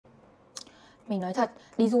Mình nói thật,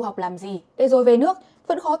 đi du học làm gì, để rồi về nước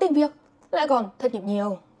vẫn khó tìm việc, lại còn thất nghiệp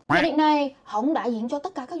nhiều. Quyết định này Hóng đã dính cho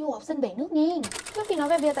tất cả các du học sinh về nước nghe. Trước khi nói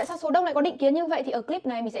về việc tại sao số đông lại có định kiến như vậy thì ở clip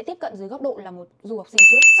này mình sẽ tiếp cận dưới góc độ là một du học sinh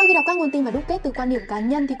trước. Sau khi đọc các nguồn tin và đúc kết từ quan điểm cá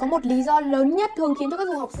nhân thì có một lý do lớn nhất thường khiến cho các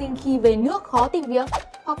du học sinh khi về nước khó tìm việc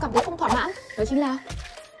hoặc cảm thấy không thỏa mãn, đó chính là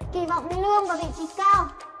kỳ vọng lương và vị trí cao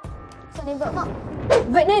cho nên vỡ mộng.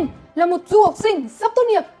 Vậy nên là một du học sinh sắp tốt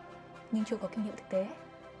nghiệp nhưng chưa có kinh nghiệm thực tế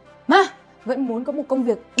mà vẫn muốn có một công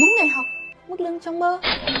việc đúng ngày học, mức lương trong mơ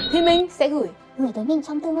thì mình sẽ gửi tới mình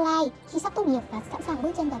trong tương lai khi sắp tốt nghiệp và sẵn sàng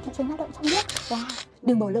bước chân vào thị trường lao động trong nước.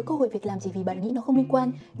 Đừng bỏ lỡ cơ hội việc làm chỉ vì bạn nghĩ nó không liên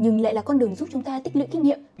quan nhưng lại là con đường giúp chúng ta tích lũy kinh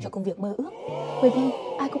nghiệm cho công việc mơ ước. Bởi vì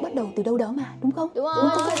ai cũng bắt đầu từ đâu đó mà, đúng không? Đúng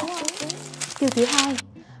rồi. Điều thứ hai,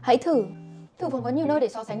 hãy thử phỏng vấn nhiều nơi để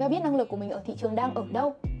so sánh và biết năng lực của mình ở thị trường đang ở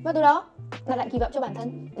đâu, và từ đó đặt lại kỳ vọng cho bản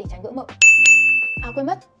thân để tránh vỡ mộng. Quên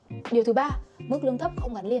mất, điều thứ ba, mức lương thấp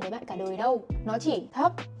không gắn liền với bạn cả đời đâu. Nó chỉ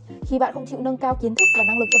thấp khi bạn không chịu nâng cao kiến thức và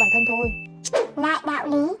năng lực cho bản thân thôi. Lại đạo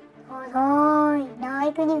lý. Thôi,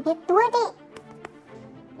 nói cứ như viết tuốt đi.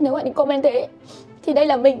 Nếu bạn định comment thế thì đây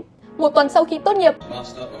là mình, một tuần sau khi tốt nghiệp.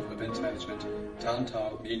 Master of Event Management, THANH.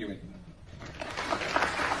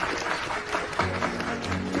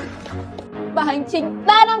 Và hành trình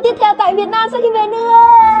 3 năm tiếp theo tại Việt Nam sau khi về nước.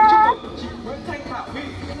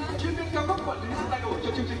 chuyên viên cao cấp quản lý sự thay đổi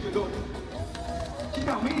cho chương trình chuyển đổi. Chị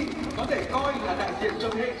Thảo My có thể coi là đại diện cho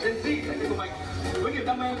thế hệ Gen Z tại Tây Của Anh, với niềm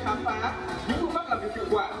đam mê khám phá những phương pháp làm việc hiệu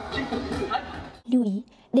quả, chinh phục những thử thách. Lưu ý,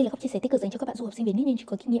 đây là góc chia sẻ tích cực dành cho các bạn du học sinh về nước nhưng chưa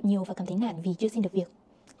có kinh nghiệm nhiều và cảm thấy nản vì chưa xin được việc.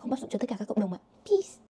 Không áp dụng cho tất cả các cộng đồng ạ. Peace.